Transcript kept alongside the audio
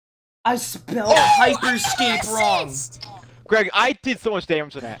I spelled hyperscape wrong. Greg, I did so much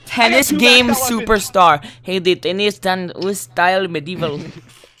damage to that. Tennis game superstar. Hey, the tennis style medieval.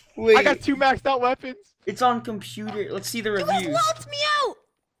 Wait, I got 2 maxed out weapons. it's on computer. Let's see the You reviews. just locked me out.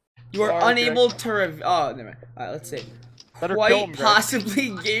 You are Sorry, unable to review. Oh, never mind. Alright, let's see. Better kill Quite him, Greg. possibly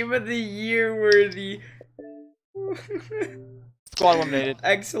game of the year worthy. Squad eliminated.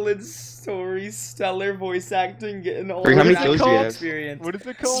 Excellent story, stellar voice acting, getting all Greg, how many that kills do you have? experience. What is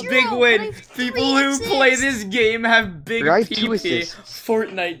it called? Zero. Big but I win. have 3 People who play assists. this game have big Greg, I have 2 PP. assists.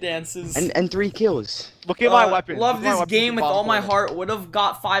 Fortnite dances. And 3 kills. Look at my weapon. Love Look at my this weapons game in with the all bottom my corner. heart. Would have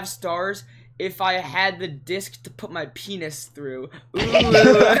got 5 stars if I had the disc to put my penis through.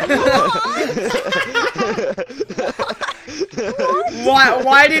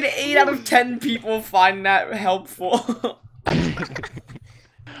 Why did 8 out of 10 people find that helpful?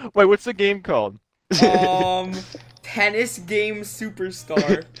 Wait, what's the game called? Tennis game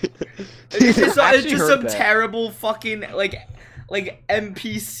superstar. It's just, Actually it's just heard some that. terrible fucking like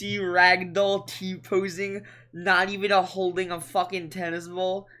NPC ragdoll T-posing, not even holding a fucking tennis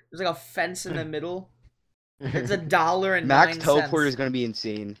ball. There's like a fence in the middle. It's $1.09. Max teleport is gonna be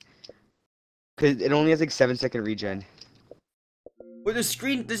insane. Cause it only has like 7-second regen. With a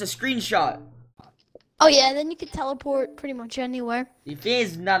screen, there's a screenshot. Oh yeah, then you can teleport pretty much anywhere. If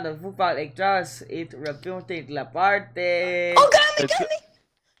it's not a football like us, it reputed la parte. Oh, got me, It's- got me!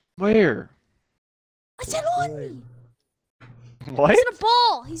 Where? I said on me! What? He's in a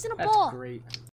ball! He's in a That's ball! great.